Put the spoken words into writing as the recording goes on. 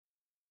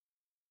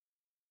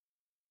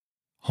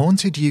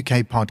Haunted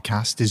UK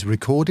Podcast is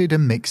recorded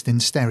and mixed in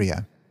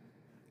stereo.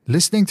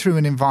 Listening through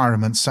an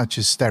environment such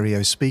as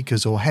stereo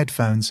speakers or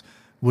headphones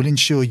will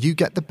ensure you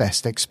get the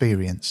best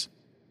experience.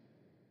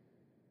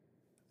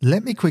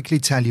 Let me quickly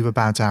tell you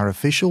about our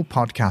official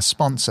podcast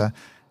sponsor,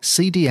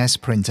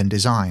 CDS Print and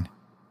Design.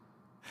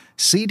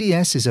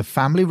 CDS is a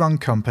family-run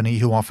company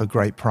who offer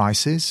great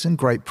prices and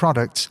great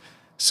products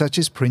such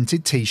as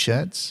printed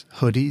t-shirts,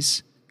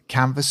 hoodies,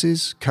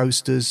 canvases,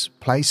 coasters,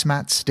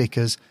 placemats,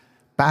 stickers,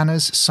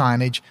 banners,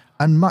 signage,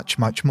 and much,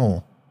 much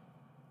more.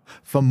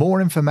 For more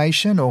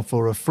information or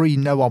for a free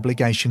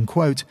no-obligation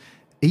quote,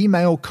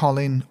 email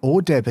Colin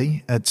or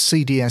Debbie at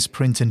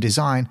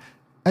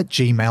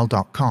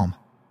cdsprintanddesign@gmail.com.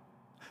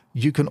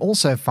 You can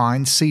also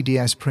find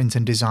CDS Print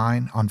and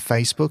Design on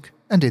Facebook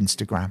and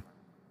Instagram.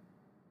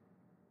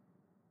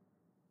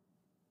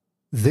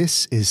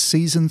 This is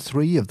Season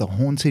 3 of the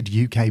Haunted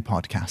UK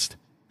Podcast,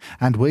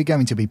 and we're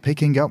going to be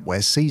picking up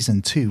where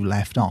Season 2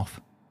 left off.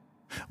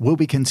 We'll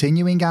be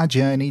continuing our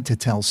journey to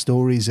tell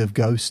stories of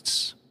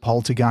ghosts,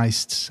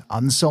 poltergeists,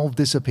 unsolved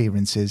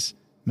disappearances,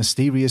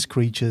 mysterious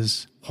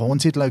creatures,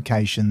 haunted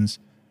locations,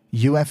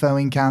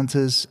 UFO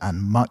encounters,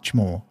 and much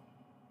more.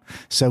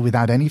 So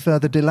without any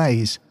further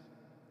delays,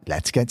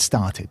 let's get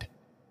started.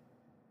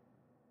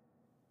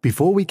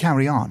 Before we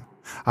carry on,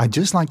 I'd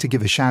just like to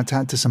give a shout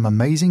out to some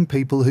amazing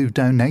people who've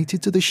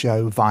donated to the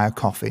show via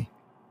Ko-fi.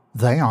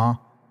 They are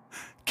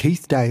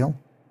Keith Dale,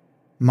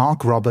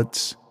 Mark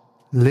Roberts,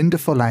 Linda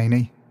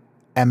Follaney,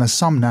 Emma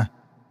Sumner,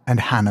 and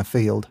Hannah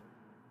Field.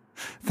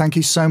 Thank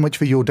you so much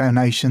for your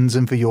donations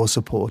and for your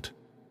support.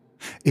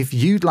 If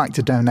you'd like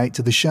to donate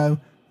to the show,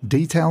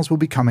 details will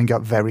be coming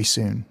up very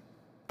soon.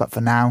 But for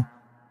now,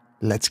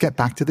 let's get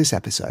back to this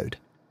episode.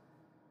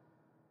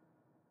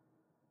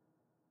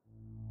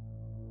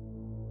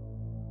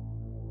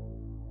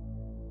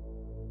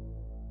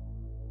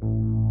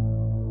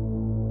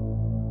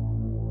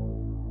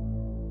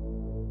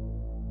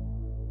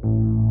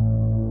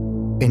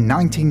 In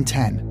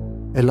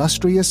 1910,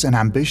 illustrious and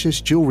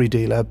ambitious jewellery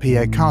dealer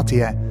Pierre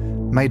Cartier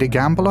made a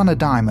gamble on a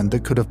diamond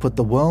that could have put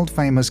the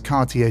world-famous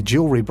Cartier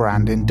jewellery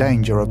brand in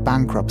danger of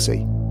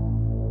bankruptcy.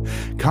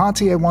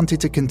 Cartier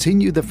wanted to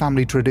continue the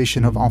family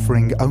tradition of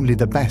offering only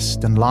the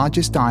best and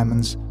largest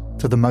diamonds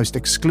to the most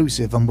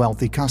exclusive and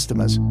wealthy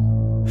customers.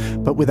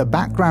 But with a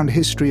background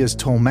history as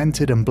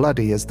tormented and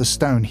bloody as the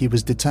stone he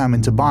was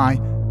determined to buy,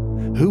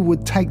 who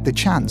would take the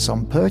chance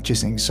on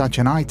purchasing such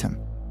an item?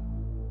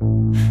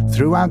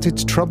 Throughout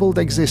its troubled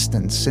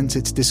existence since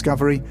its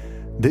discovery,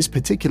 this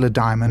particular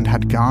diamond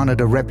had garnered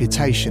a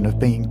reputation of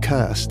being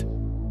cursed.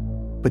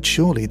 But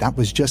surely that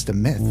was just a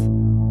myth,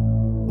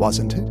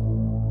 wasn't it?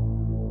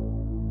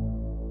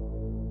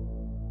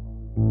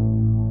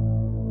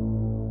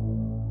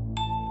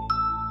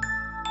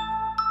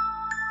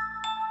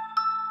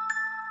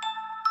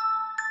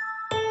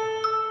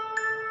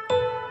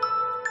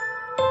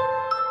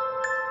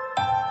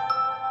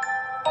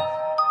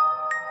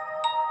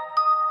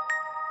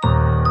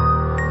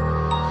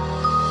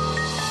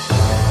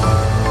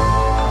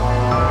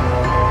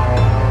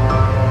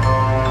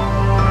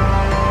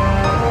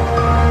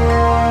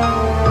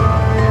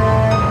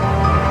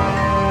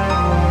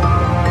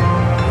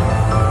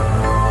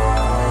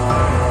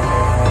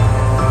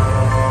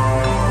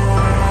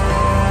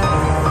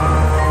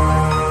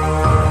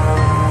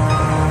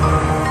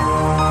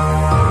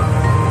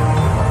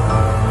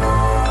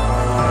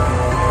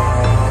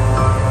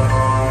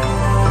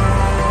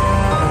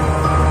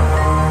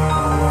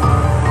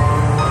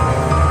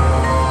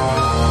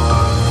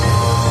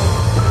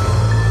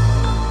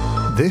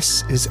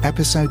 This is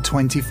episode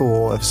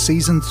 24 of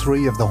season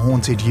 3 of the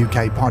Haunted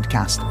UK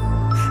podcast,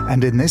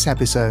 and in this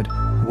episode,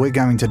 we're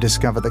going to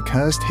discover the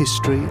cursed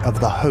history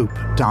of the Hope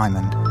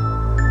Diamond.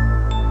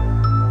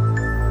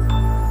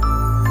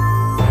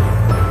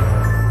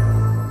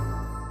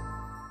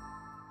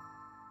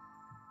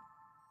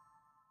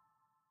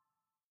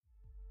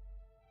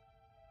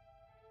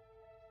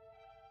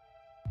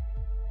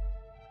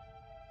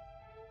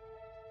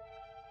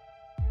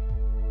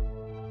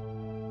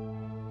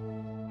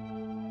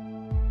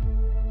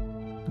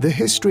 The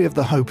history of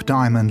the Hope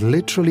Diamond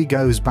literally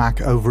goes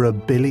back over 1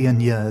 billion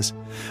years,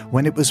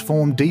 when it was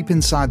formed deep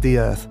inside the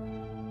earth.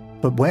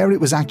 But where it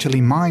was actually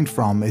mined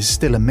from is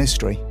still a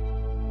mystery.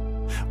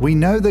 We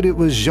know that it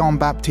was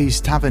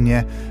Jean-Baptiste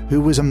Tavernier, who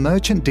was a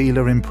merchant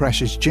dealer in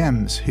precious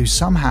gems, who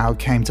somehow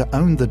came to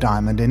own the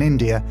diamond in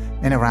India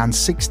in around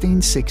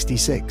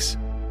 1666.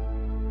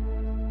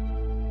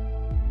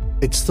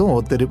 It's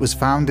thought that it was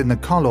found in the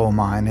Kollur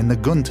mine in the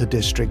Guntur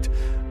district,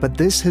 but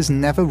this has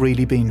never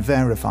really been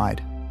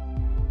verified.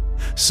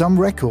 Some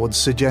records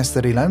suggest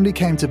that it only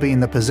came to be in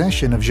the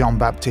possession of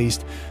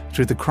Jean-Baptiste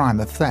through the crime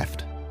of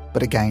theft,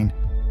 but again,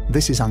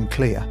 this is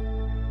unclear.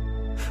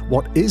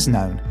 What is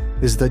known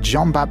is that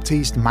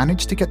Jean-Baptiste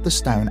managed to get the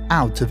stone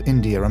out of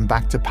India and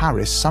back to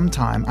Paris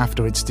sometime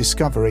after its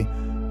discovery,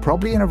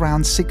 probably in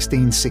around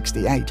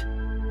 1668.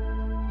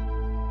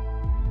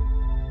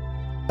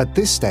 At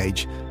this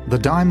stage, the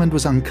diamond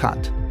was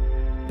uncut,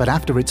 but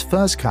after its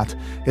first cut,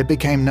 it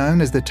became known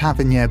as the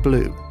Tavernier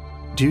Blue,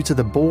 due to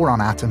the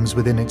boron atoms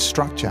within its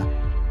structure.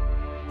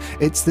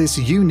 It's this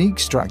unique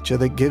structure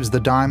that gives the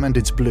diamond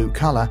its blue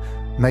color,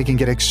 making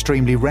it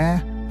extremely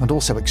rare and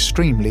also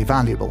extremely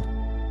valuable.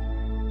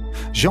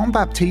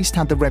 Jean-Baptiste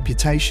had the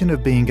reputation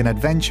of being an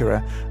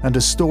adventurer and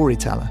a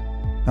storyteller,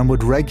 and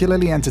would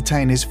regularly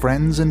entertain his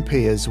friends and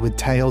peers with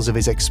tales of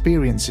his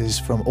experiences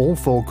from all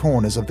four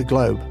corners of the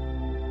globe.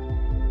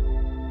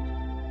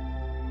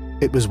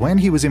 It was when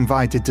he was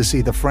invited to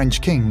see the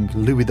French king,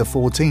 Louis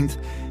XIV,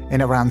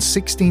 in around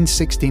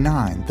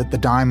 1669 that the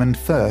diamond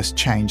first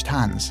changed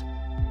hands.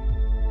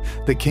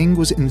 The king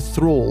was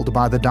enthralled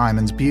by the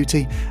diamond's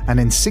beauty, and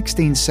in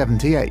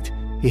 1678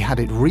 he had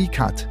it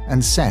recut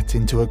and set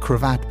into a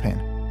cravat pin.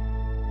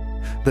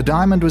 The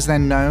diamond was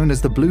then known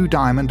as the Blue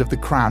Diamond of the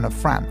Crown of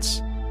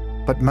France,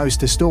 but most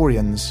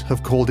historians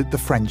have called it the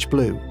French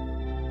Blue.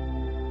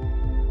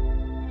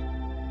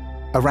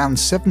 Around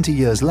 70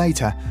 years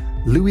later,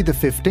 Louis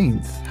XV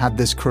had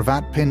this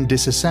cravat pin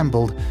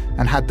disassembled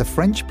and had the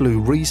French Blue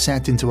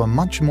reset into a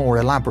much more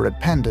elaborate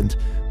pendant,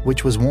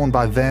 which was worn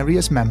by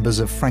various members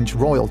of French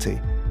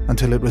royalty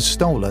until it was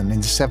stolen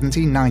in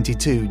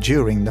 1792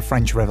 during the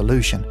French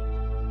Revolution.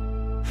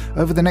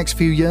 Over the next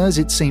few years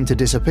it seemed to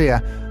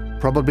disappear,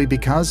 probably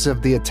because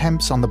of the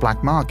attempts on the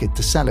black market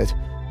to sell it,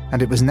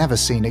 and it was never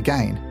seen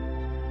again.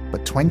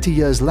 But 20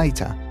 years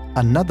later,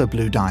 another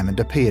blue diamond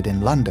appeared in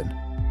London.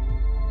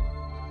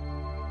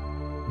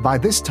 By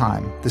this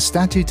time, the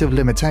statute of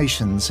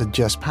limitations had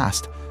just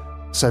passed,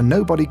 so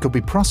nobody could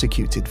be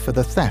prosecuted for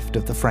the theft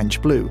of the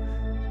French Blue,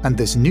 and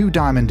this new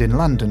diamond in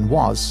London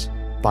was,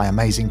 by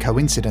amazing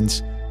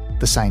coincidence,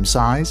 the same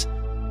size,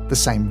 the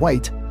same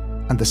weight,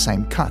 and the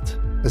same cut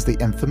as the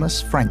infamous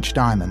French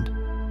diamond.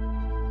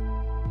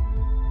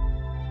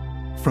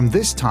 From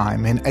this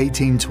time in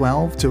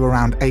 1812 to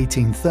around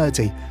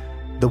 1830,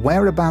 the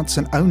whereabouts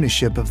and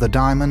ownership of the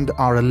diamond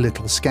are a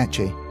little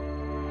sketchy.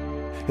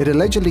 It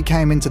allegedly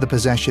came into the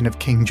possession of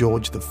King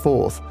George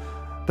IV,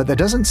 but there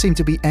doesn't seem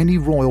to be any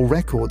royal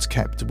records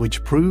kept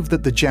which prove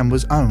that the gem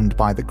was owned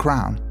by the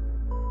crown.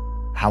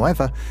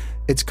 However,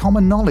 it's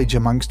common knowledge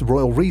amongst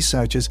royal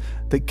researchers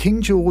that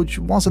King George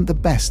wasn't the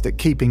best at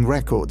keeping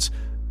records,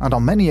 and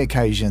on many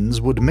occasions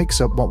would mix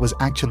up what was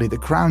actually the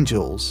crown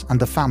jewels and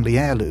the family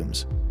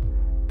heirlooms.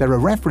 There are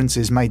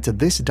references made to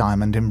this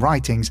diamond in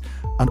writings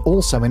and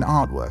also in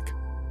artwork,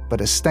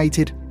 but as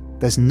stated,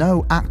 there's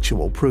no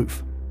actual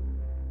proof.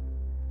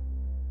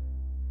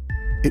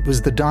 It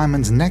was the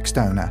diamond's next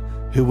owner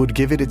who would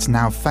give it its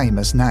now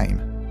famous name.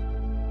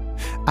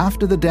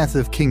 After the death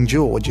of King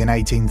George in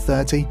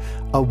 1830,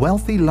 a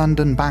wealthy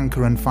London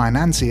banker and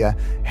financier,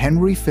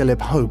 Henry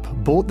Philip Hope,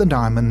 bought the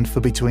diamond for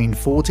between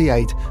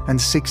 £48,000 and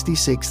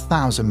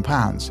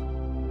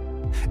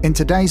 £66,000. In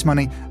today's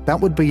money, that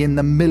would be in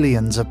the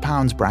millions of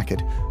pounds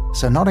bracket,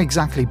 so not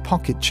exactly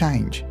pocket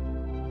change.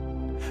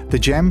 The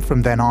gem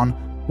from then on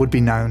would be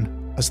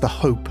known as the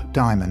Hope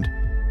Diamond,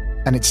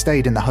 and it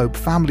stayed in the Hope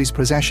family's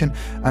possession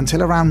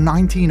until around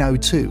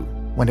 1902,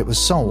 when it was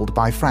sold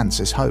by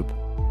Francis Hope.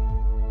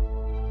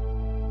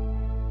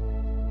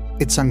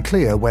 It's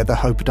unclear where the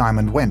Hope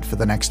Diamond went for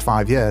the next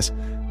 5 years.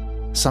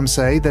 Some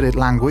say that it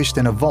languished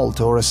in a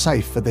vault or a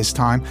safe for this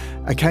time,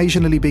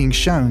 occasionally being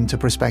shown to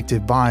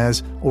prospective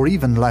buyers or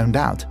even loaned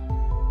out.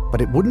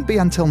 But it wouldn't be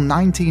until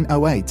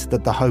 1908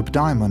 that the Hope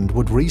Diamond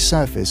would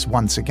resurface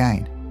once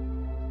again.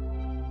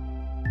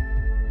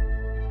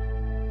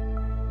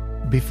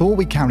 Before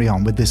we carry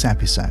on with this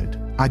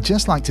episode, I'd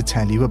just like to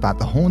tell you about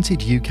the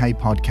Haunted UK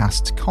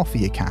Podcast's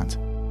Ko-fi account.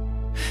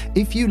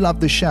 If you love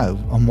the show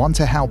and want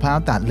to help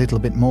out that little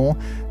bit more,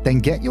 then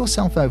get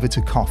yourself over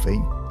to Ko-fi,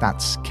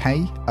 that's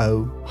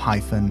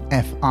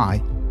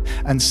Ko-fi,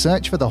 and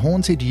search for the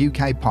Haunted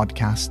UK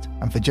Podcast,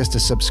 and for just a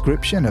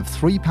subscription of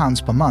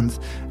 £3 per month,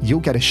 you'll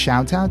get a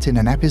shout out in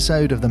an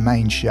episode of the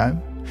main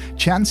show,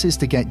 chances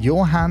to get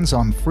your hands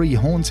on free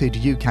Haunted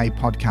UK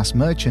Podcast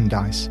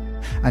merchandise,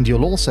 and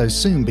you'll also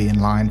soon be in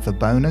line for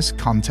bonus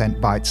content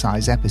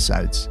bite-size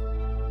episodes.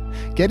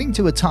 Getting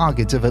to a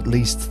target of at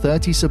least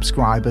 30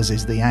 subscribers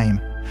is the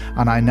aim,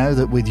 and I know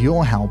that with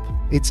your help,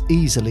 it's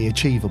easily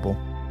achievable.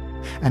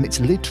 And it's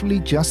literally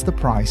just the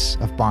price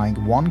of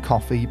buying one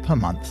coffee per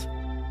month.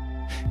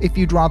 If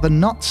you'd rather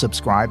not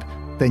subscribe,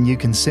 then you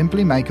can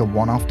simply make a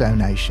one-off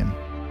donation.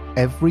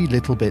 Every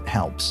little bit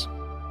helps.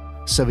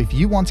 So if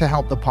you want to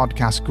help the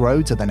podcast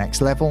grow to the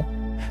next level,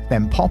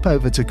 then pop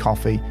over to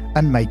Ko-fi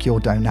and make your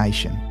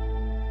donation.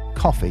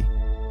 Ko-fi,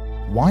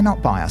 why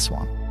not buy us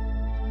one?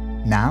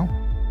 Now,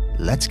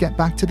 let's get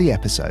back to the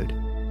episode.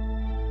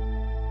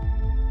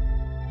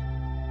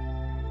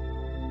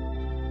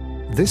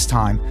 This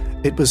time,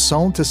 it was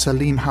sold to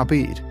Salim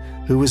Habib,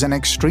 who was an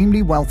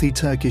extremely wealthy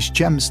Turkish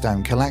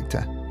gemstone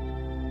collector.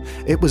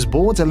 It was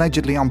bought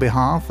allegedly on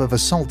behalf of a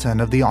sultan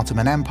of the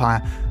Ottoman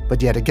Empire,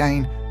 but yet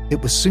again,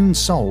 it was soon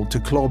sold to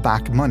claw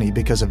back money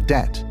because of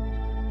debt.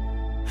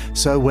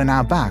 So we're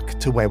now back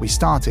to where we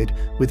started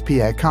with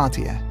Pierre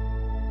Cartier.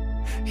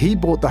 He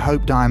bought the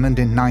Hope Diamond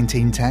in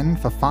 1910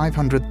 for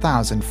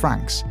 500,000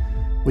 francs,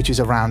 which is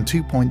around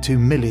 $2.2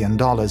 million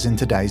in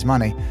today's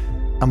money,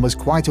 and was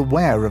quite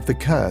aware of the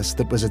curse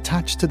that was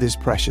attached to this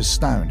precious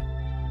stone.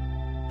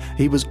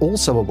 He was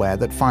also aware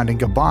that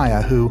finding a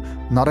buyer who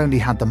not only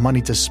had the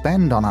money to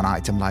spend on an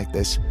item like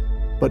this,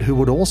 but who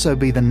would also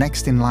be the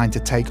next in line to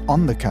take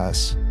on the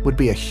curse would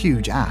be a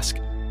huge ask.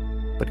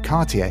 But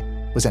Cartier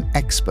was an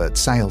expert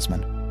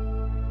salesman.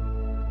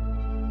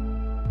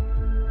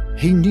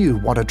 He knew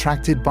what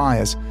attracted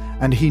buyers,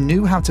 and he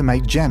knew how to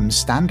make gems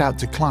stand out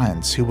to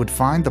clients who would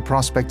find the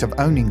prospect of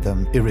owning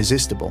them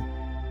irresistible.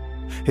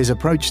 His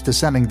approach to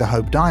selling the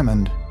Hope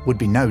Diamond would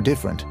be no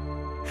different,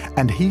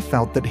 and he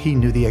felt that he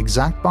knew the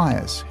exact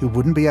buyers who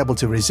wouldn't be able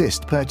to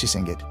resist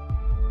purchasing it: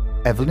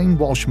 Evelyn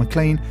Walsh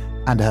McLean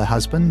and her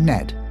husband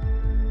Ned.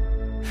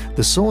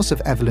 The source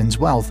of Evelyn's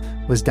wealth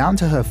was down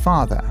to her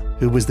father,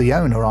 who was the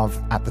owner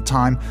of, at the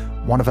time,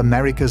 one of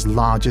America's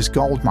largest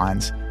gold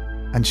mines,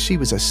 and she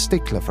was a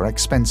stickler for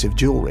expensive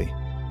jewelry.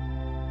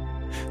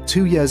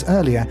 2 years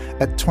earlier,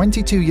 at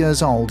 22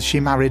 years old, she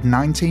married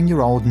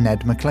 19-year-old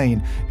Ned McLean,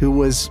 who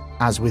was,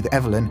 as with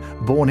Evelyn,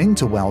 born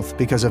into wealth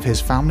because of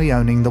his family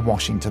owning the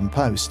Washington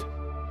Post.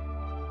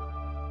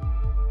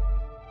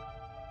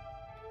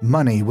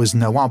 Money was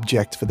no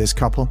object for this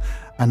couple,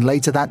 and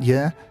later that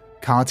year,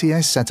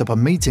 Cartier set up a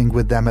meeting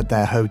with them at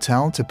their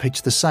hotel to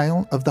pitch the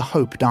sale of the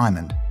Hope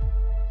Diamond.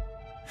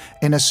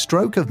 In a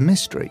stroke of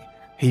mystery,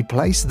 he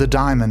placed the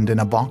diamond in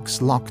a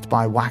box locked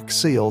by wax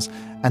seals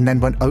and then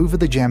went over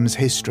the gem's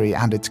history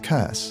and its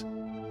curse.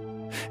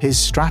 His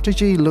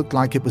strategy looked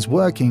like it was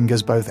working,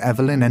 as both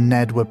Evelyn and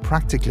Ned were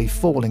practically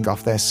falling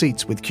off their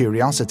seats with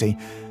curiosity,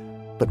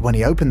 but when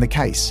he opened the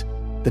case,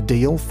 the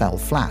deal fell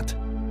flat.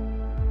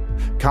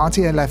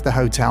 Cartier left the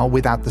hotel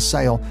without the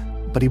sale,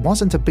 but he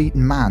wasn't a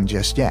beaten man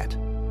just yet.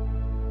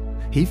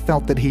 He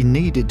felt that he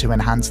needed to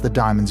enhance the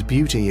diamond's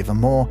beauty even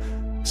more,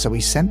 so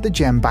he sent the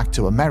gem back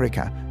to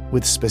America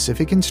with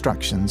specific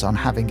instructions on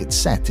having it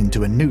set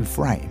into a new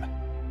frame.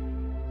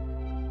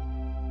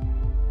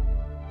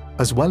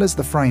 As well as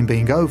the frame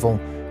being oval,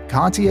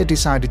 Cartier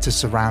decided to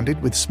surround it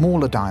with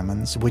smaller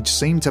diamonds which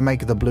seemed to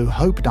make the blue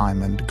Hope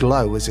Diamond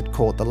glow as it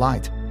caught the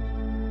light.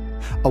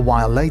 A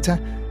while later,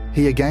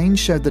 he again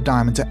showed the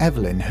diamond to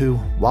Evelyn, who,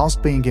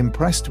 whilst being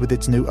impressed with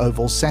its new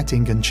oval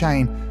setting and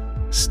chain,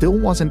 still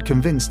wasn't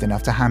convinced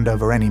enough to hand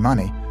over any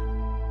money.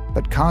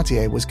 But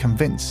Cartier was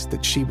convinced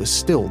that she was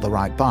still the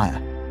right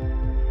buyer.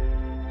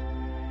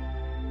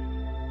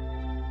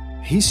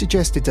 He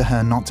suggested to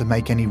her not to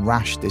make any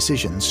rash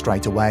decisions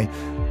straight away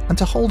and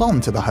to hold on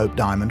to the Hope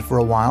Diamond for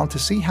a while to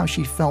see how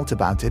she felt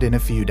about it in a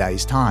few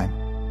days' time.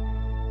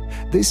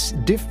 This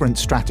different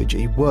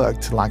strategy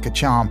worked like a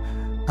charm,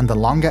 and the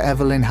longer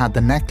Evelyn had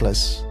the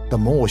necklace, the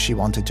more she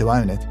wanted to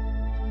own it.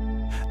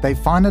 They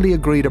finally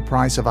agreed a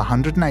price of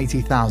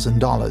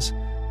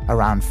 $180,000,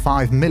 around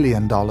 $5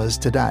 million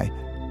today,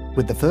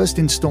 with the first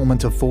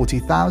installment of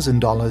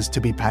 $40,000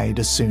 to be paid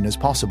as soon as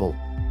possible.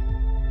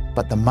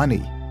 But the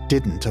money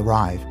didn't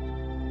arrive.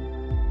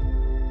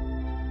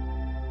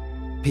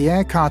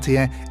 Pierre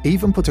Cartier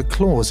even put a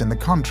clause in the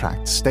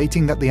contract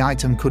stating that the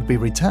item could be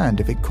returned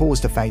if it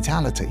caused a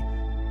fatality,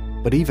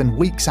 but even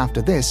weeks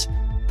after this,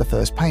 the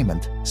first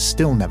payment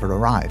still never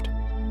arrived.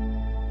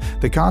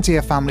 The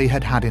Cartier family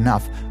had had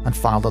enough and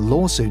filed a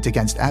lawsuit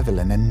against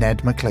Evelyn and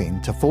Ned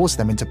McLean to force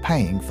them into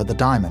paying for the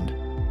diamond.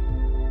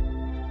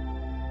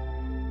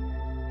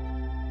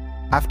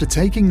 After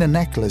taking the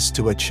necklace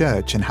to a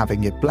church and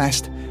having it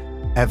blessed,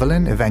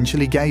 Evelyn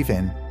eventually gave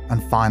in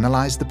and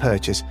finalized the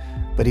purchase,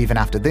 but even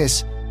after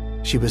this,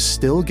 she was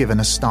still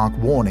given a stark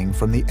warning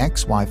from the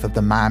ex-wife of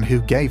the man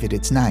who gave it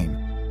its name,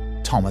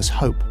 Thomas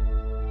Hope,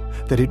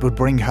 that it would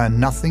bring her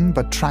nothing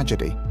but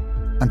tragedy,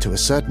 and to a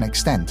certain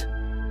extent,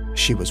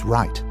 she was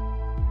right.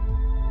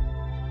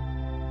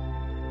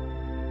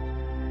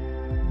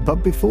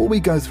 But before we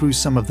go through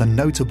some of the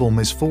notable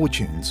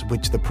misfortunes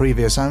which the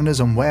previous owners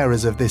and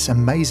wearers of this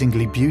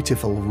amazingly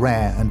beautiful,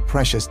 rare and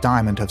precious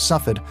diamond have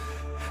suffered,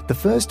 the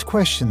first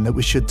question that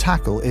we should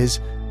tackle is,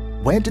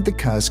 where did the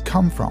curse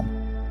come from?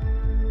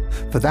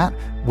 For that,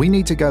 we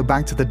need to go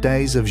back to the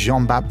days of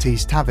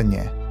Jean-Baptiste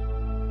Tavernier.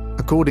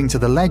 According to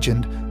the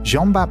legend,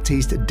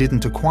 Jean-Baptiste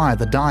didn't acquire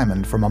the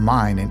diamond from a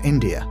mine in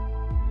India.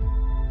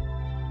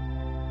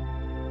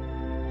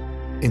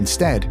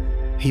 Instead,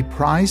 he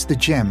prized the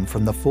gem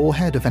from the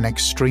forehead of an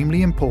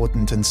extremely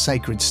important and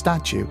sacred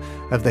statue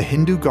of the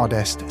Hindu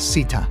goddess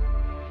Sita.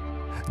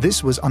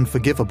 This was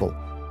unforgivable,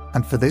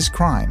 and for this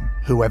crime,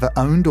 whoever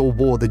owned or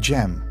wore the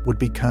gem would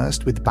be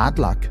cursed with bad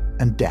luck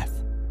and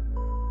death.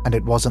 And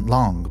it wasn't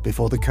long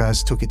before the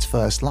curse took its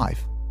first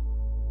life: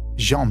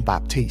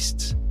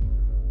 Jean-Baptiste's.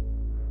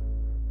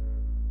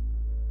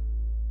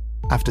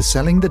 After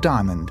selling the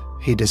diamond,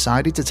 he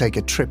decided to take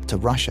a trip to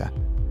Russia,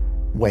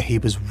 where he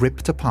was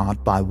ripped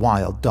apart by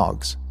wild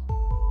dogs.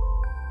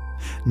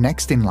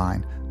 Next in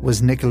line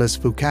was Nicolas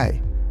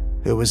Fouquet,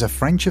 who was a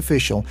French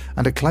official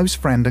and a close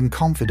friend and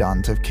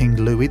confidant of King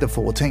Louis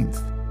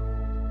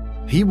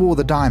XIV. He wore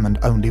the diamond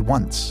only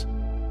once,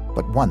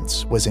 but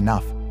once was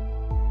enough.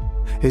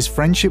 His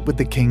friendship with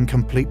the king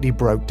completely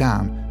broke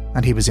down,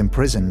 and he was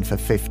imprisoned for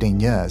 15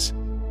 years.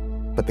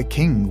 But the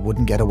king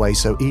wouldn't get away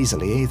so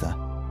easily either.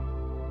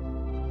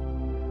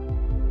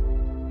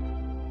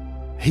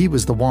 He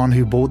was the one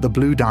who bought the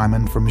blue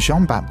diamond from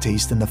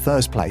Jean-Baptiste in the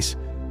first place,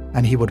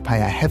 and he would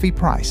pay a heavy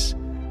price,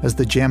 as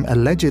the gem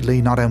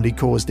allegedly not only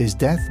caused his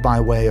death by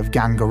way of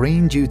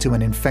gangrene due to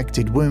an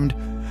infected wound,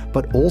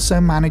 but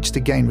also managed to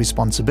gain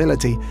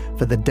responsibility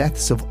for the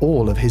deaths of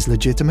all of his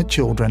legitimate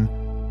children,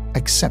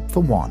 except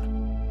for one.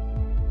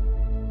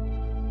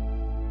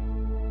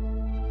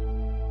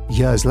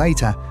 Years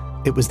later,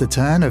 it was the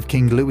turn of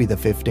King Louis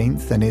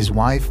XV and his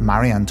wife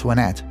Marie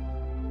Antoinette.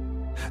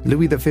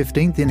 Louis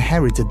XV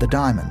inherited the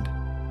diamond.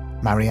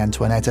 Marie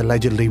Antoinette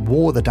allegedly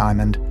wore the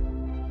diamond.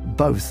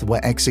 Both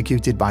were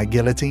executed by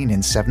guillotine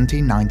in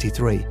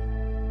 1793.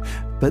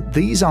 But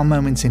these are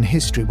moments in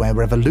history where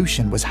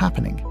revolution was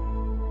happening.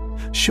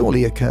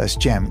 Surely a cursed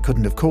gem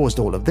couldn't have caused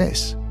all of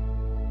this,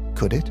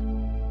 could it?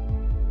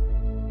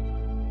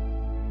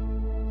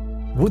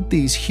 Would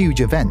these huge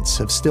events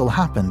have still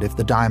happened if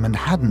the diamond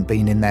hadn't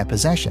been in their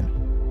possession?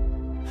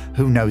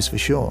 Who knows for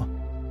sure,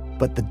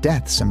 but the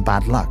deaths and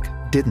bad luck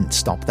didn't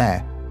stop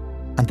there,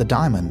 and the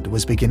diamond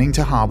was beginning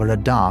to harbour a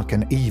dark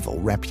and evil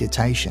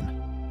reputation.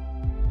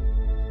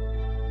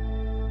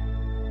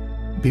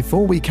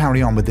 Before we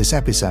carry on with this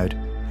episode,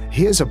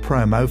 here's a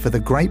promo for the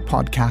great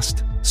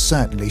podcast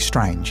Certainly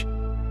Strange.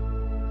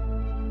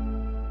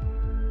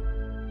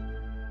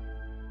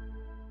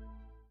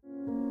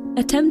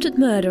 Attempted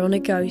murder on a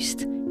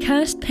ghost,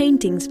 cursed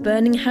paintings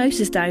burning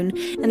houses down,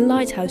 and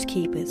lighthouse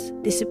keepers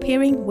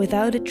disappearing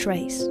without a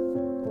trace.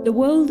 The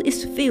world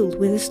is filled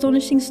with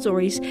astonishing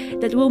stories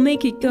that will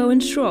make you go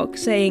and shrug,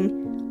 saying,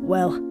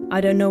 "Well, I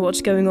don't know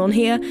what's going on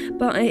here,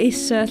 but it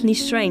is certainly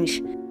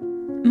strange."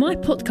 My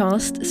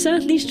podcast,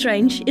 Certainly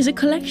Strange, is a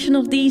collection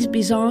of these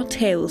bizarre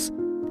tales.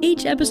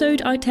 Each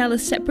episode I tell a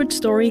separate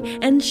story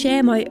and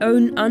share my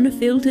own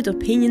unfiltered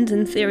opinions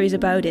and theories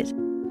about it.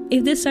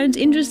 If this sounds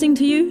interesting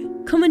to you,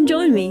 come and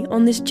join me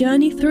on this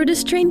journey through the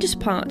strangest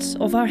parts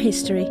of our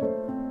history.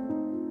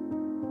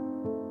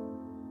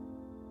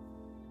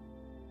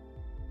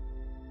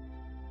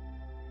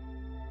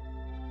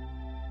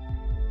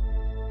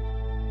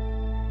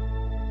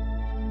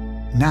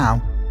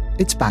 Now,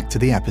 it's back to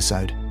the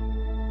episode.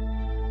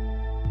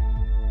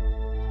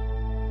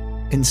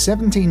 In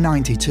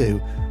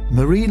 1792,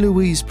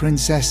 Marie-Louise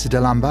Princesse de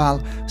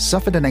Lamballe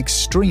suffered an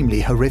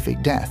extremely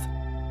horrific death.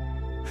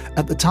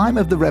 At the time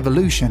of the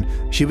Revolution,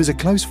 she was a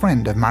close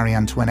friend of Marie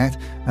Antoinette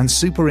and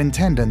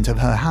superintendent of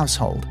her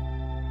household.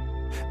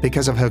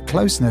 Because of her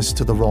closeness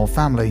to the royal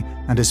family,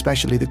 and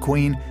especially the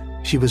Queen,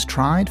 she was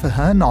tried for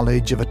her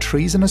knowledge of a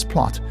treasonous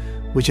plot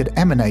which had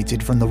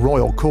emanated from the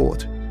royal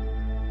court.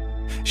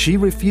 She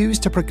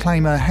refused to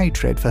proclaim her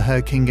hatred for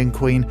her king and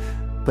queen,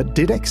 but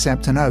did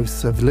accept an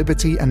oath of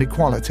liberty and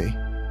equality.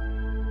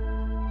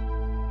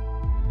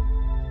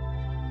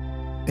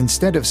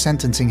 Instead of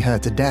sentencing her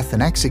to death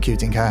and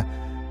executing her,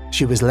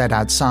 she was led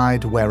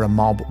outside where a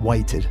mob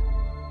waited.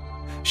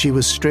 She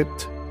was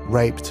stripped,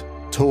 raped,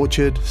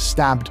 tortured,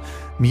 stabbed,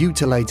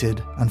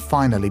 mutilated, and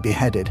finally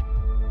beheaded.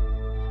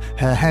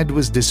 Her head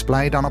was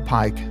displayed on a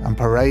pike and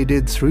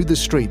paraded through the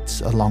streets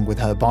along with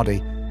her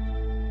body.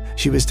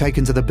 She was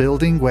taken to the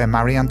building where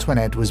Marie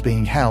Antoinette was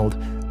being held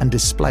and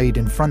displayed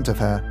in front of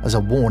her as a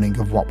warning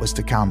of what was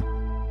to come.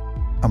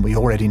 And we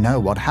already know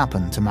what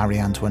happened to Marie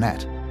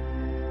Antoinette.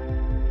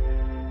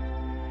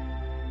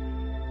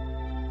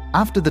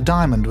 After the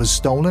diamond was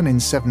stolen in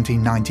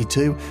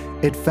 1792,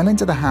 it fell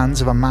into the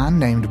hands of a man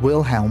named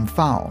Wilhelm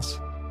Fals.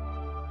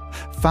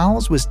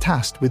 Fals was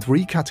tasked with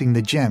recutting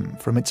the gem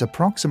from its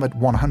approximate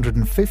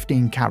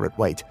 115 carat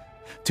weight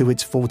to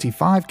its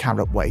 45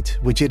 carat weight,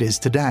 which it is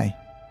today.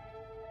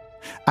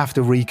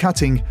 After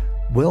recutting,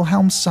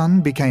 Wilhelm's son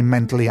became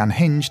mentally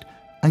unhinged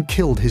and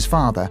killed his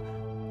father,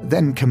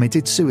 then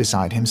committed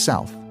suicide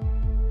himself.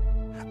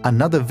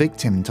 Another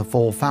victim to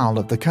fall foul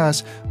of the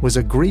curse was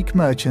a Greek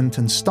merchant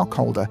and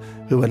stockholder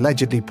who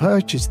allegedly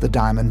purchased the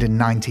diamond in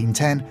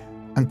 1910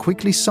 and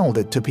quickly sold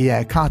it to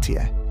Pierre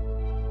Cartier.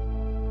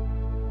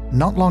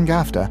 Not long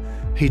after,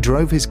 he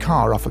drove his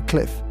car off a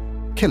cliff,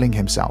 killing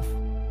himself,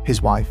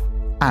 his wife,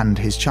 and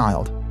his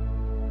child.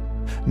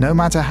 No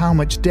matter how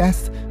much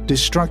death,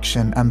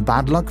 destruction, and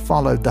bad luck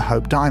followed the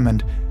Hope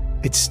Diamond,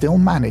 it still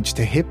managed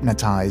to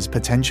hypnotize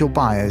potential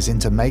buyers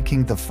into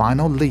making the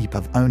final leap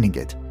of owning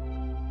it.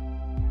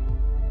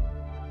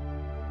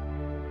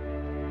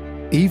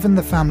 Even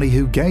the family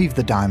who gave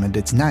the diamond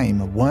its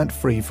name weren't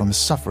free from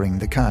suffering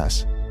the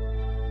curse.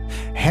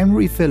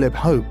 Henry Philip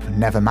Hope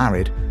never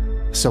married,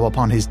 so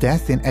upon his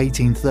death in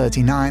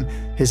 1839,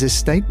 his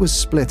estate was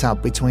split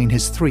up between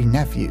his three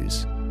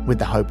nephews, with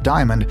the Hope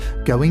Diamond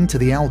going to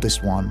the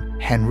eldest one,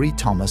 Henry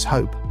Thomas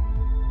Hope.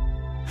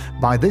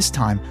 By this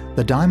time,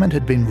 the diamond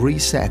had been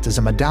reset as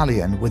a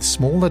medallion with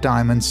smaller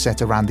diamonds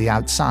set around the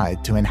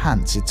outside to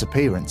enhance its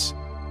appearance.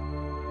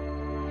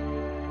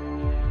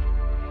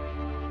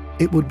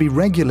 It would be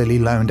regularly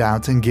loaned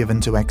out and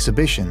given to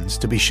exhibitions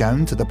to be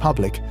shown to the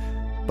public,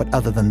 but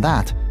other than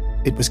that,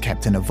 it was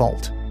kept in a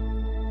vault.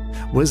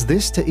 Was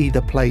this to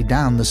either play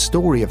down the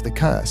story of the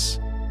curse,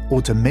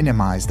 or to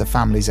minimize the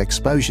family's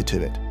exposure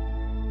to it?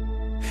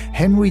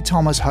 Henry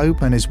Thomas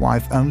Hope and his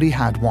wife only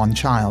had one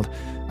child,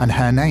 and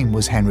her name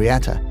was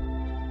Henrietta.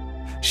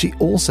 She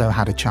also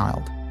had a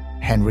child,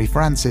 Henry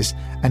Francis,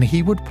 and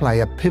he would play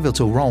a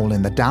pivotal role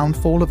in the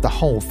downfall of the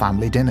whole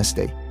family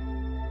dynasty.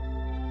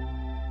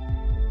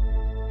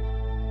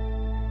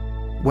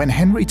 When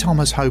Henry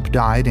Thomas Hope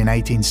died in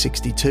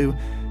 1862,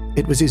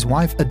 it was his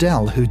wife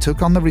Adele who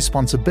took on the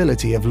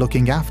responsibility of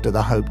looking after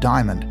the Hope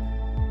diamond,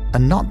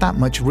 and not that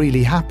much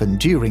really happened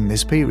during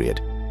this period.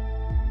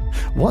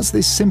 Was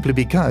this simply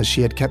because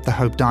she had kept the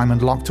Hope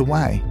diamond locked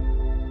away?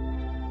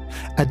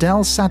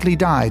 Adele sadly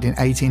died in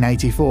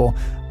 1884,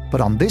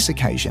 but on this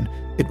occasion,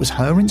 it was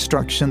her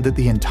instruction that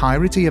the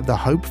entirety of the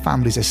Hope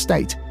family's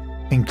estate,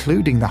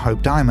 including the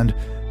Hope diamond,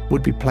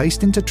 would be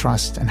placed into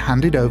trust and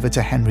handed over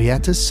to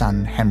Henrietta's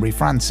son, Henry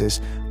Francis,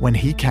 when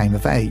he came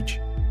of age.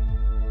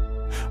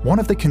 One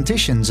of the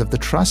conditions of the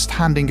trust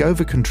handing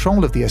over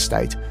control of the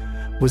estate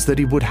was that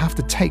he would have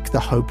to take the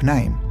Hope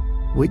name,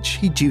 which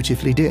he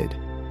dutifully did.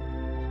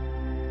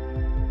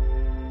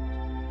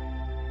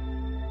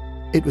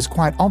 It was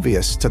quite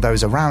obvious to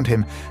those around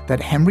him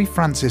that Henry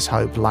Francis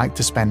Hope liked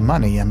to spend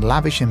money and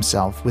lavish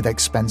himself with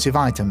expensive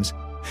items,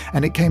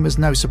 and it came as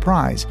no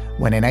surprise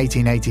when in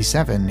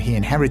 1887 he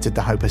inherited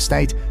the Hope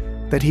estate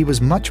that he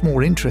was much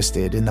more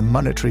interested in the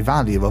monetary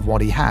value of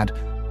what he had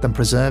than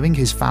preserving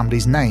his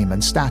family's name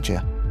and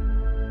stature.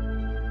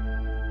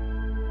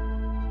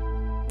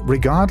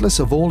 Regardless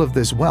of all of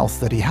this wealth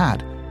that he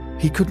had,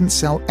 he couldn't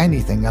sell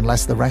anything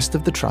unless the rest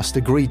of the trust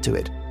agreed to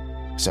it,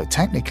 so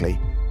technically,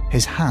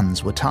 his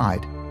hands were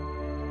tied.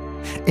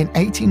 In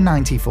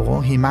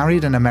 1894, he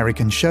married an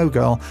American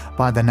showgirl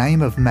by the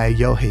name of May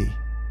Yohe,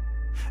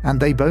 and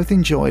they both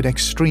enjoyed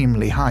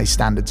extremely high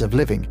standards of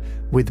living,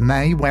 with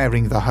May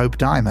wearing the Hope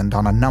diamond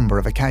on a number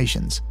of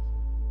occasions.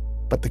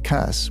 But the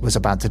curse was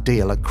about to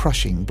deal a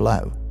crushing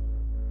blow.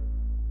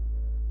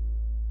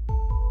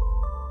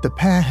 The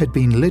pair had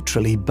been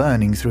literally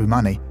burning through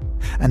money,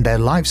 and their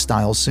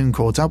lifestyle soon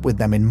caught up with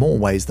them in more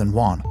ways than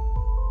one.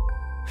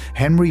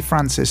 Henry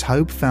Francis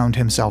Hope found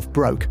himself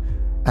broke,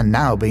 and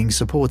now being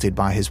supported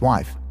by his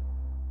wife.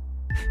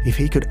 If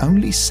he could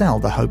only sell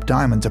the Hope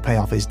diamond to pay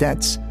off his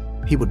debts,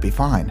 he would be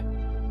fine.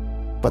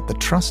 But the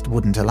trust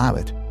wouldn't allow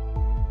it.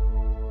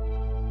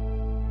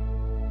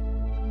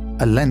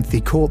 A lengthy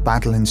court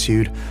battle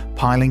ensued,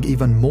 piling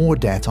even more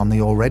debt on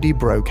the already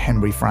broke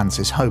Henry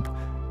Francis Hope,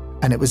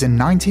 and it was in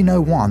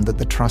 1901 that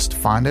the trust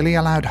finally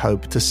allowed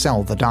Hope to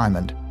sell the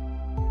diamond.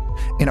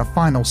 In a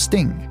final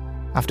sting,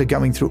 after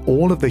going through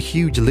all of the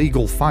huge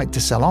legal fight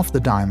to sell off the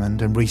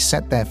diamond and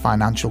reset their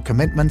financial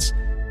commitments,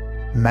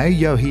 May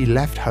Yohe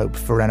left Hope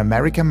for an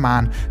American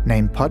man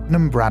named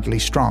Putnam Bradley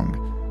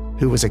Strong,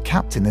 who was a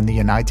captain in the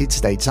United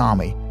States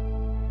Army.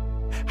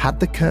 Had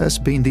the curse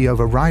been the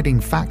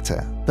overriding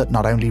factor that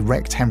not only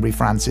wrecked Henry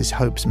Francis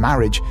Hope's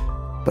marriage,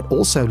 but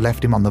also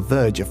left him on the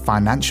verge of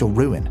financial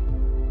ruin?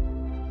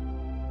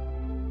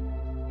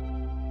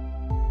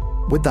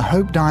 With the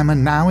Hope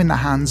diamond now in the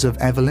hands of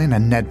Evelyn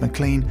and Ned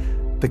McLean,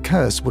 the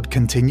curse would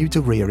continue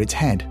to rear its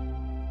head.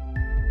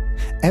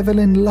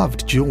 Evelyn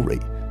loved jewelry,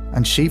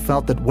 and she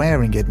felt that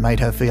wearing it made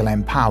her feel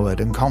empowered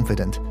and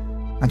confident,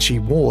 and she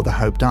wore the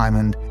Hope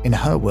diamond, in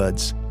her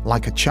words,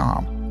 like a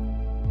charm.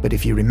 But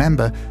if you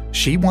remember,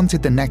 she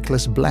wanted the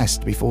necklace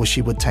blessed before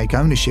she would take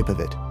ownership of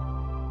it.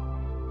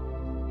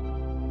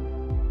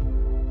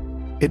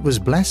 It was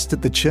blessed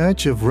at the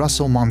church of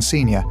Russell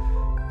Monsignor,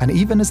 and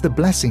even as the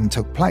blessing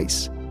took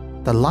place,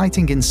 the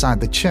lighting inside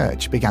the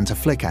church began to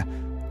flicker,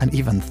 and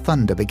even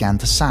thunder began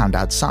to sound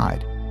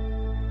outside.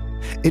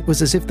 It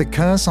was as if the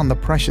curse on the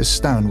precious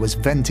stone was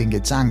venting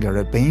its anger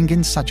at being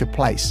in such a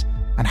place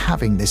and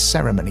having this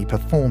ceremony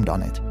performed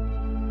on it.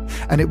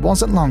 And it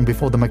wasn't long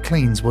before the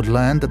McLeans would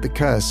learn that the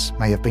curse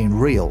may have been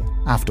real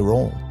after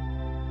all.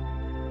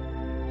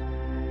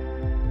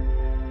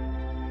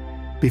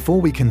 Before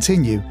we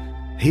continue,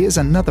 here's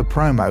another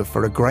promo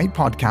for a great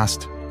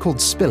podcast called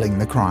Spilling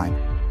the Crime.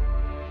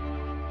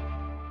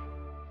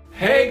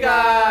 Hey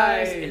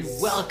guys!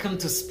 And welcome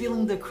to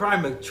Spilling the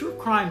Crime, a true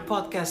crime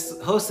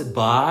podcast hosted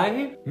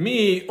by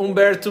me,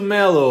 Umberto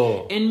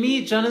Melo. and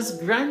me, Jonas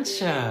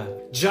Grancha.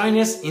 Join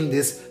us in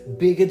this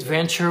big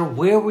adventure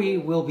where we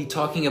will be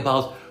talking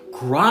about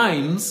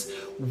crimes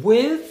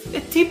with a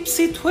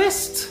tipsy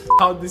twist.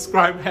 How this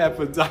crime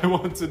happens, I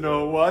want to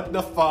know. What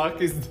the fuck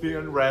is the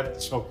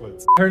unwrapped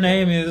chocolate? Her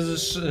name is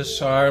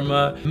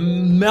Sharma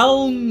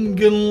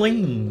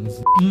Melngelings.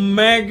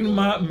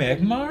 Magmar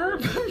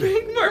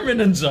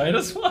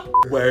meningitis? What?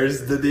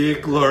 Where's the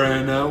dick,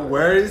 Lorena?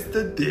 Where is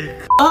the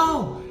dick?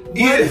 Oh! What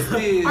is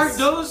this? Are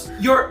those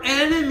your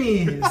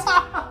enemies?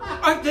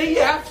 Are they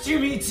after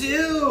me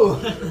too?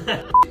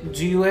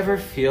 Do you ever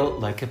feel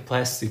like a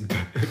plastic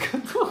bag?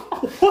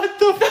 What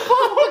the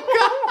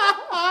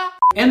fuck?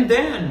 And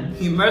then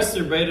he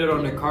masturbated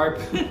on the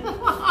carpet.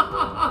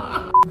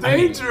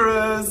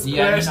 Dangerous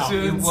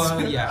questions.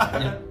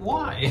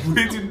 Why?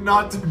 We did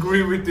not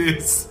agree with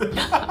this.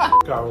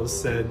 Carl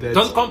said that.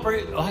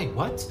 Don't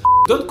what?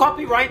 Don't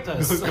copyright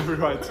us. Don't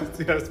copyright us.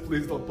 Yes,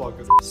 please don't block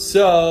us.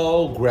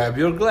 So grab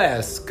your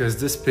glass, cause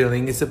the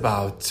spilling is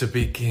about to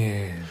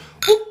begin.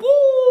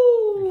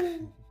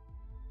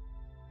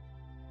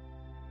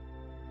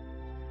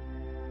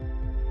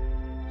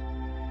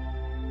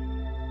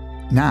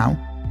 Now,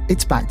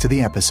 it's back to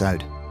the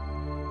episode.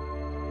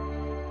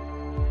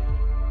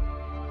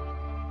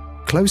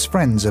 Close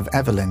friends of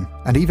Evelyn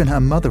and even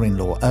her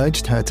mother-in-law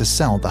urged her to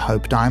sell the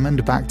Hope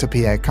Diamond back to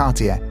Pierre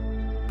Cartier,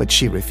 but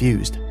she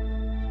refused.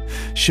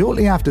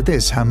 Shortly after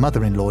this, her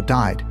mother-in-law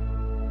died.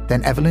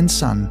 Then Evelyn's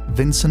son,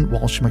 Vincent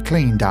Walsh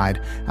McLean,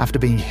 died after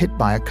being hit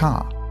by a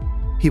car.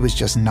 He was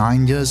just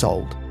 9 years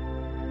old.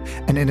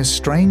 And in a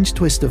strange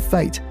twist of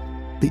fate,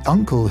 the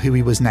uncle who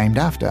he was named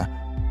after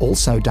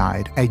also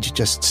died aged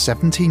just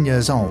 17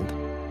 years old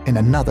in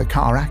another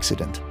car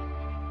accident.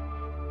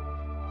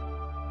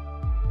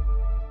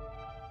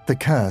 The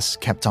curse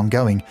kept on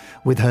going,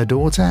 with her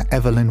daughter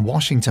Evelyn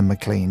Washington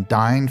McLean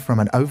dying from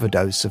an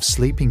overdose of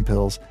sleeping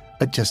pills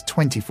at just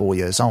 24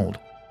 years old.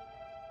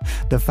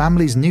 The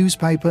family's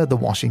newspaper, The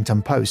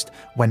Washington Post,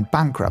 went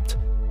bankrupt,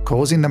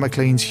 causing the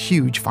McLeans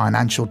huge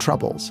financial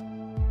troubles.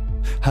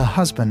 Her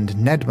husband,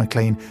 Ned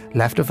McLean,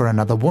 left her for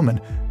another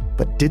woman,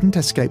 but didn't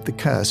escape the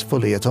curse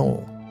fully at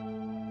all.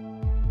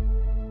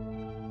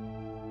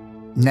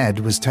 Ned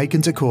was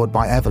taken to court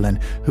by Evelyn,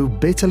 who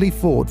bitterly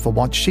fought for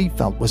what she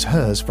felt was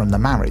hers from the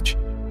marriage.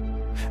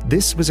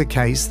 This was a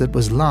case that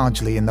was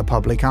largely in the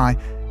public eye,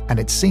 and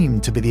it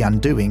seemed to be the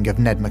undoing of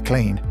Ned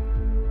McLean.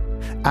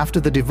 After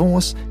the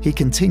divorce, he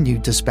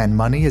continued to spend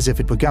money as if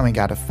it were going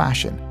out of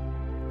fashion,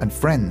 and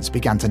friends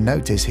began to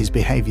notice his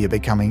behavior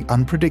becoming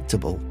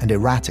unpredictable and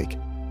erratic.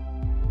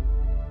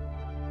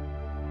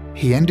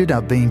 He ended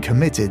up being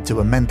committed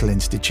to a mental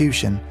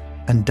institution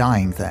and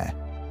dying there.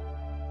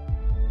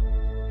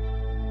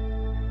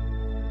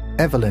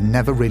 Evelyn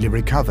never really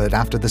recovered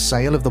after the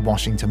sale of the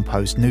Washington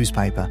Post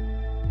newspaper.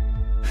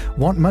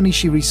 What money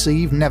she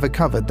received never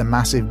covered the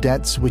massive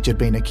debts which had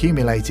been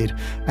accumulated,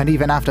 and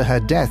even after her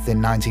death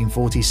in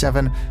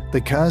 1947,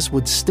 the curse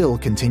would still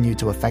continue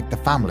to affect the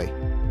family.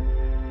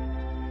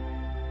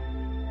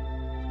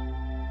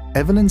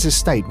 Evelyn's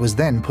estate was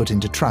then put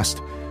into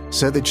trust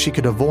so that she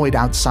could avoid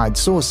outside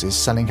sources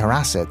selling her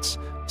assets,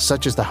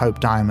 such as the Hope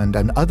Diamond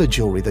and other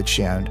jewelry that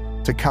she owned,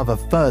 to cover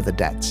further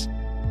debts.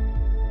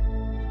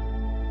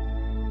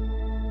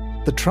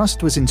 The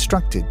trust was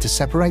instructed to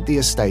separate the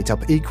estate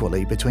up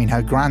equally between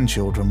her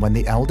grandchildren when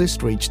the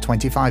eldest reached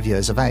 25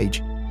 years of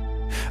age.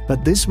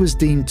 But this was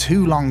deemed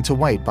too long to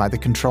wait by the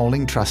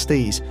controlling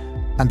trustees,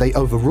 and they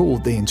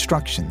overruled the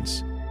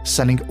instructions,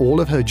 selling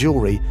all of her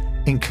jewelry,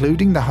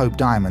 including the Hope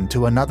Diamond,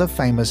 to another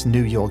famous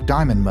New York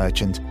diamond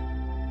merchant,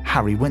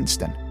 Harry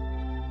Winston.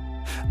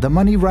 The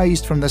money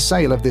raised from the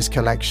sale of this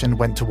collection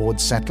went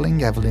towards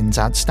settling Evelyn's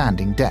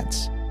outstanding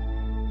debts.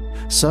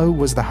 So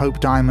was the Hope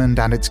Diamond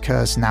and its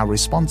curse now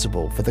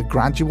responsible for the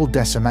gradual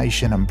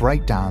decimation and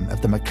breakdown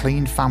of the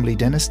McLean family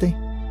dynasty?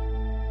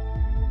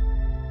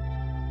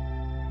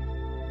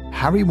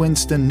 Harry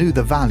Winston knew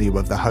the value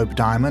of the Hope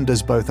Diamond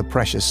as both a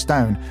precious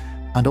stone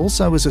and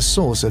also as a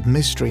source of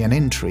mystery and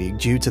intrigue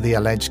due to the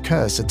alleged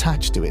curse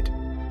attached to it.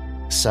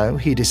 So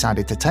he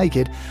decided to take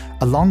it,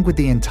 along with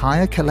the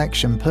entire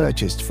collection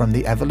purchased from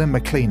the Evelyn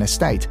McLean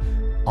estate,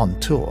 on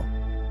tour.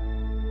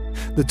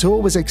 The tour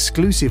was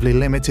exclusively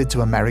limited to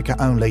America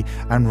only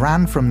and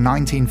ran from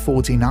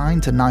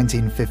 1949 to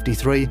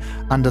 1953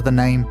 under the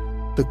name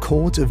The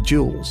Court of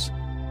Jewels,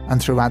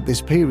 and throughout this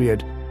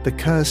period the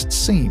curse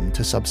seemed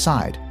to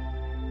subside.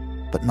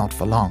 But not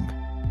for long.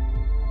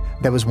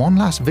 There was one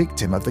last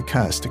victim of the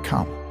curse to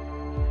come.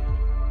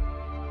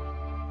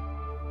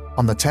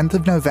 On the 10th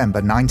of November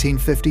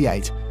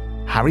 1958,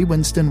 Harry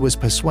Winston was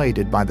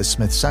persuaded by the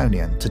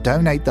Smithsonian to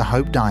donate the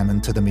Hope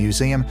Diamond to the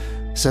museum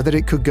so that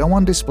it could go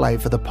on display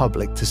for the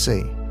public to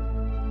see.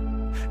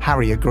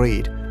 Harry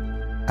agreed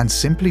and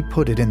simply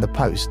put it in the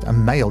post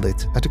and mailed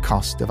it at a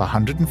cost of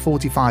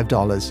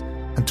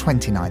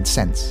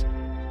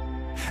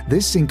 $145.29.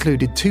 This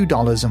included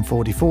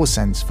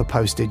 $2.44 for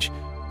postage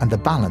and the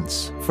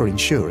balance for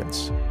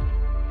insurance.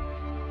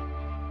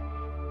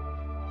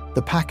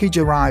 The package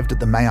arrived at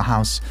the Mayor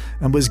House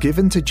and was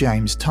given to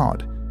James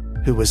Todd,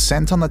 who was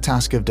sent on the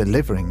task of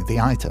delivering the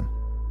item.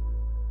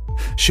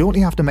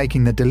 Shortly after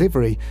making the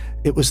delivery,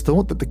 it was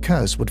thought that the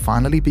curse would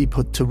finally be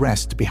put to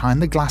rest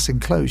behind the glass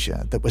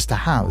enclosure that was to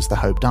house the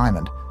Hope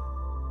Diamond,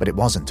 but it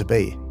wasn't to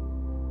be.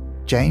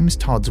 James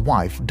Todd's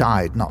wife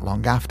died not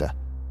long after.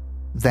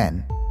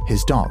 Then,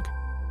 his dog.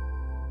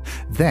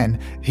 Then,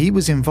 he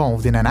was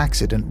involved in an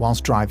accident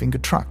whilst driving a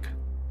truck,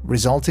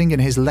 resulting in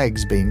his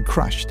legs being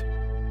crushed.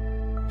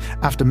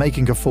 After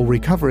making a full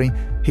recovery,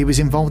 he was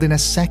involved in a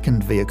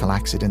second vehicle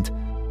accident,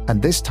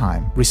 and this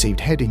time received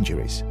head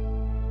injuries.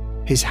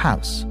 His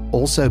house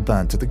also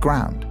burned to the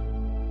ground.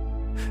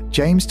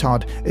 James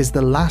Todd is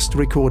the last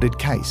recorded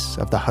case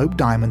of the Hope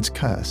Diamond's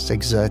curse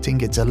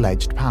exerting its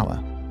alleged power.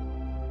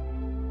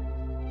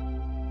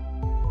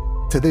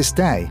 To this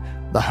day,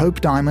 the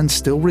Hope Diamond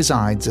still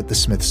resides at the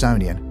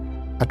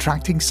Smithsonian,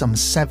 attracting some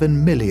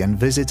 7 million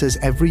visitors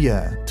every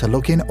year to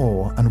look in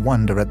awe and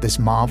wonder at this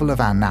marvel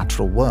of our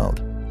natural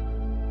world.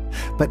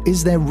 But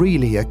is there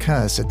really a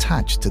curse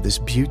attached to this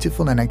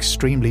beautiful and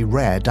extremely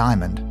rare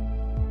diamond?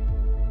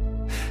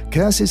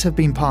 Curses have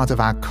been part of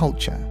our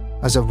culture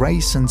as a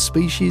race and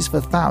species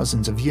for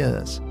thousands of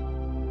years.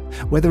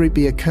 Whether it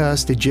be a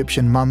cursed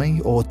Egyptian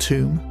mummy or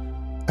tomb,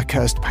 a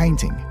cursed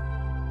painting,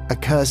 a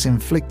curse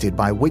inflicted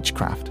by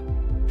witchcraft,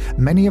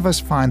 many of us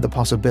find the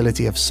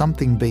possibility of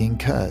something being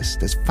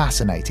cursed as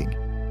fascinating.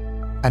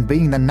 And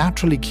being the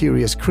naturally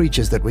curious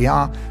creatures that we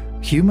are,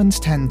 humans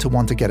tend to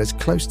want to get as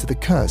close to the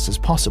curse as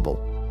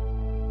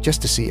possible,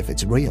 just to see if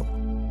it's real.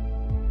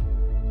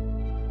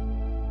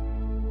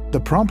 The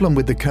problem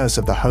with the curse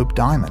of the Hope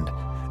Diamond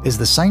is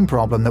the same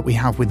problem that we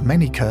have with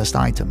many cursed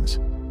items.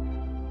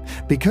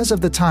 Because of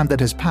the time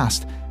that has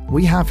passed,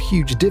 we have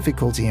huge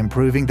difficulty in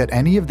proving that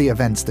any of the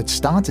events that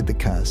started the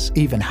curse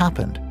even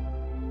happened.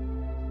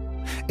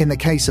 In the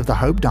case of the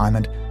Hope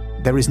Diamond,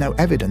 there is no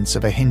evidence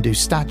of a Hindu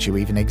statue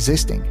even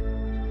existing,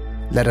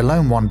 let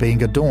alone one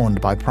being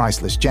adorned by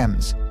priceless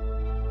gems.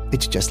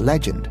 It's just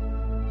legend,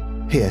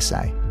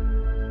 hearsay.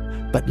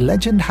 But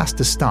legend has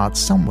to start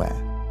somewhere,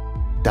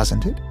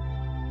 doesn't it?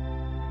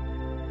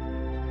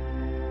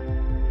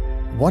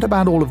 What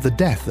about all of the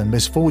death and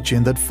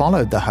misfortune that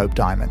followed the Hope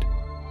Diamond?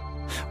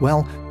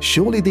 Well,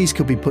 surely these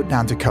could be put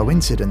down to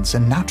coincidence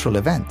and natural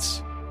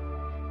events.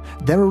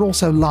 There are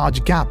also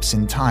large gaps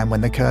in time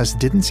when the curse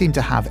didn't seem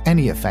to have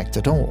any effect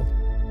at all.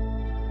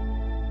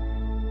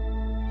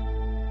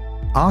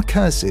 Are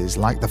curses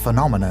like the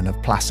phenomenon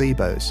of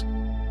placebos?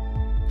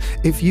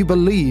 If you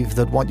believe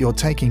that what you're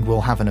taking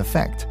will have an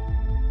effect,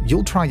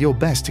 you'll try your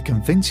best to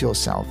convince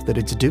yourself that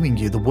it's doing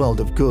you the world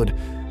of good,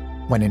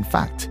 when in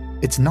fact,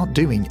 it's not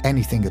doing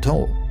anything at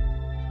all.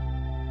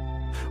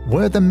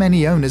 Were the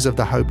many owners of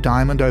the Hope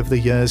Diamond over the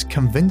years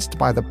convinced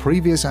by the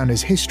previous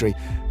owner's history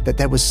that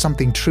there was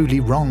something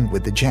truly wrong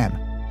with the gem?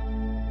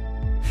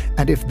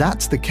 And if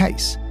that's the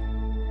case,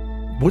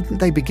 wouldn't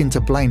they begin to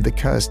blame the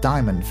cursed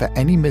diamond for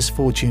any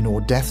misfortune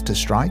or death to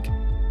strike?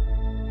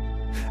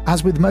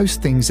 As with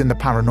most things in the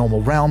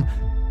paranormal realm,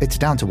 it's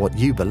down to what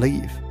you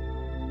believe.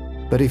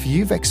 But if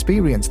you've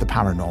experienced the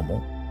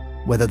paranormal,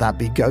 whether that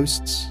be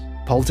ghosts,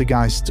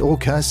 poltergeists, or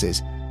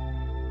curses,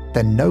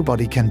 then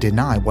nobody can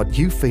deny what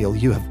you feel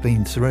you have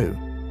been through.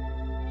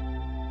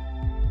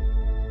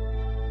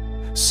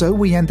 So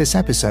we end this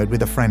episode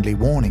with a friendly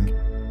warning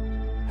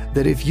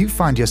that if you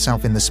find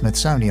yourself in the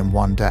Smithsonian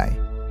one day,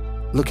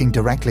 looking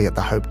directly at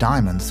the Hope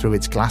Diamond through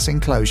its glass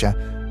enclosure,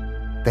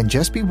 then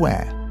just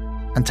beware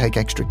and take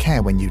extra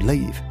care when you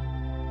leave,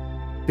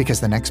 because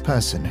the next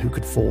person who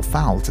could fall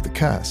foul to the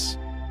curse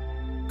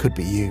could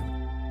be you.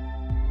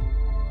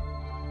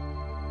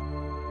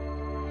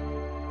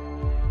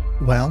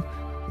 Well,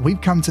 we've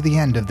come to the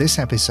end of this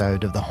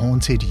episode of the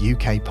Haunted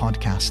UK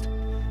podcast.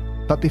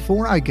 But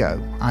before I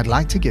go, I'd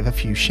like to give a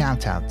few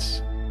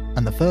shout-outs.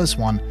 And the first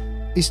one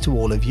is to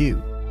all of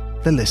you,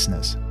 the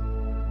listeners.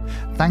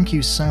 Thank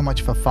you so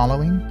much for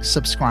following,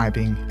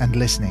 subscribing, and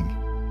listening.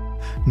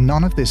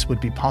 None of this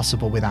would be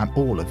possible without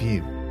all of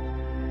you.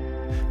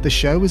 The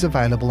show is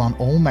available on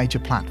all major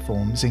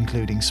platforms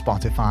including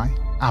Spotify,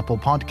 Apple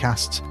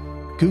Podcasts,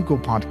 Google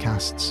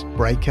Podcasts,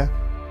 Breaker,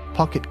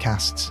 Pocket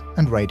Casts,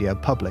 and Radio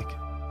Public.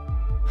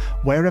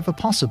 Wherever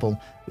possible,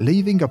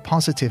 leaving a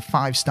positive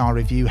 5-star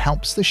review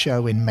helps the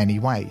show in many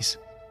ways.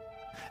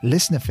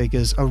 Listener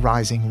figures are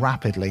rising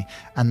rapidly,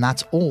 and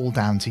that's all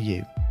down to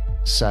you.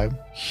 So,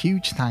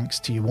 huge thanks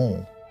to you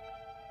all.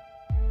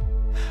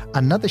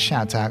 Another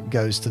shout out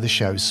goes to the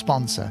show's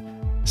sponsor,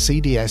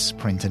 CDS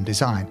Print and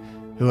Design,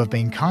 who have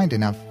been kind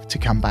enough to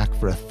come back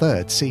for a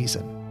 3rd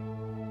season.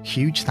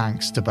 Huge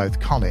thanks to both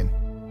Colin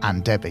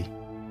and Debbie.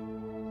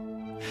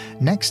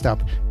 Next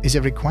up is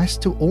a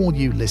request to all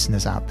you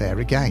listeners out there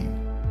again.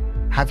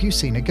 Have you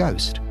seen a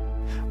ghost?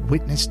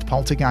 Witnessed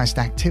poltergeist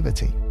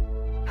activity?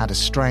 Had a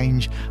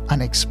strange,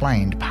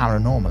 unexplained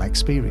paranormal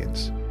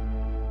experience?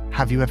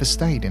 Have you ever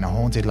stayed in a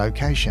haunted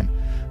location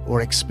or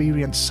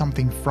experienced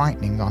something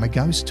frightening on a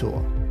ghost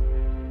tour?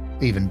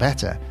 Even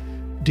better,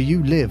 do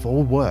you live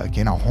or work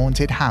in a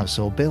haunted house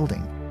or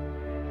building?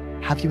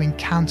 Have you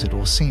encountered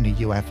or seen a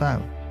UFO?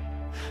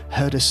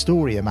 Heard a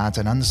story about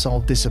an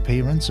unsolved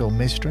disappearance or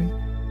mystery?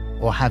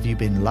 Or have you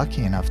been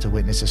lucky enough to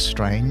witness a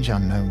strange,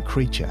 unknown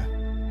creature?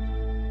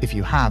 If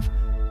you have,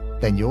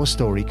 then your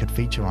story could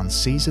feature on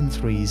Season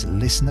 3's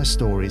Listener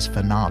Stories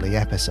finale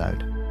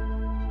episode.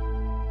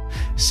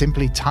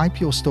 Simply type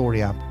your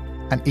story up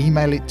and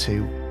email it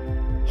to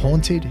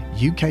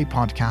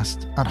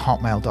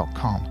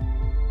hauntedukpodcast@hotmail.com.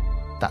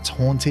 That's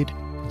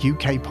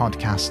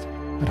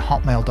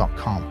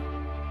hauntedukpodcast@hotmail.com.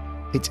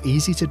 It's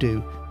easy to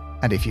do,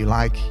 and if you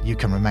like, you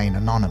can remain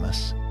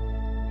anonymous.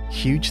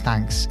 Huge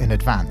thanks in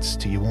advance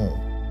to you all.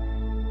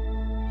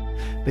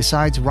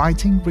 Besides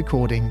writing,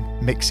 recording,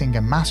 mixing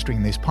and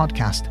mastering this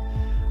podcast,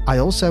 I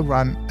also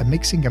run a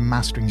mixing and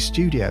mastering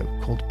studio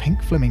called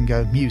Pink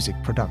Flamingo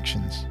Music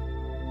Productions.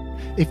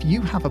 If you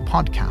have a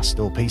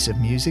podcast or piece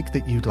of music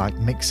that you'd like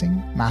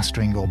mixing,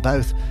 mastering or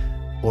both,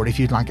 or if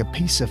you'd like a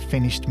piece of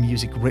finished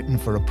music written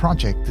for a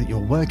project that you're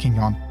working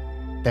on,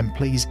 then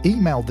please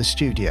email the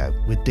studio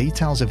with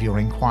details of your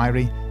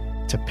inquiry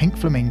to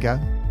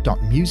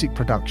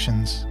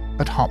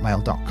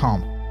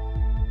pinkflamingo.musicproductions@hotmail.com.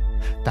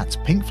 That's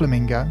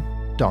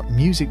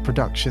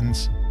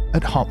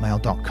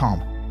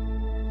pinkflamingo.musicproductions@hotmail.com.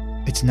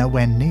 it's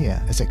nowhere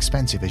near as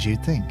expensive as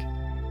you'd think.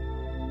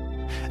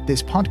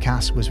 This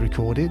podcast was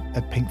recorded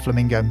at Pink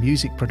Flamingo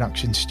Music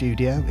Production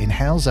Studio in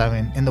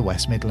Halesowen in the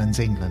West Midlands,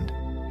 England.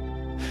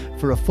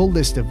 For a full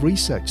list of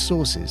research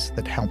sources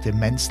that helped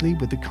immensely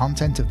with the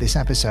content of this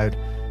episode,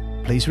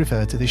 please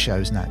refer to the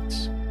show's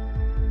notes.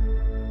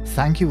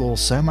 Thank you all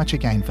so much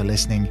again for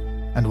listening,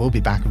 and we'll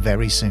be back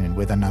very soon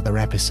with another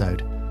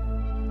episode.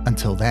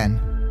 Until then,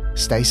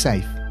 stay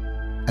safe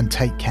and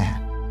take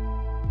care.